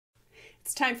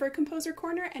It's time for a Composer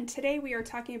Corner, and today we are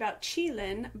talking about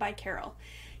Qilin by Carol.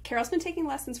 Carol's been taking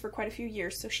lessons for quite a few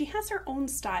years, so she has her own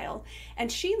style,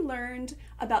 and she learned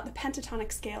about the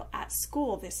pentatonic scale at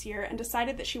school this year and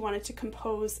decided that she wanted to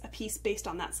compose a piece based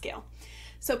on that scale.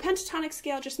 So pentatonic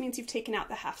scale just means you've taken out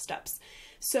the half steps.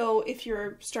 So if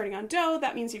you're starting on Do,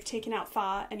 that means you've taken out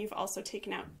Fa and you've also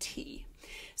taken out Ti.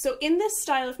 So in this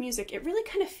style of music, it really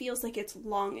kind of feels like it's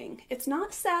longing. It's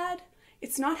not sad,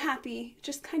 it's not happy, it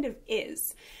just kind of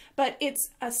is. But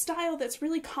it's a style that's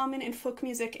really common in folk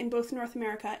music in both North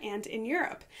America and in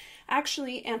Europe.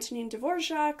 Actually, Antonin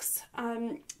Dvorak's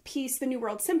piece, The New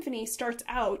World Symphony, starts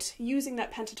out using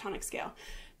that pentatonic scale.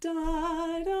 Da,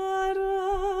 da,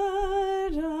 da,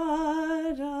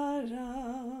 da, da,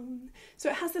 da. So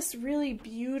it has this really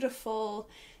beautiful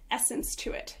essence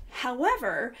to it.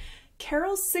 However,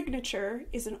 Carol's signature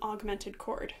is an augmented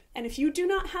chord, and if you do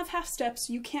not have half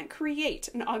steps, you can't create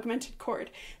an augmented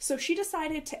chord. So she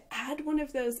decided to add one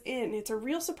of those in. It's a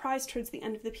real surprise towards the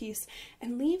end of the piece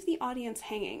and leave the audience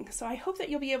hanging. So I hope that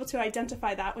you'll be able to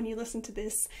identify that when you listen to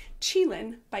this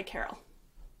Qilin by Carol.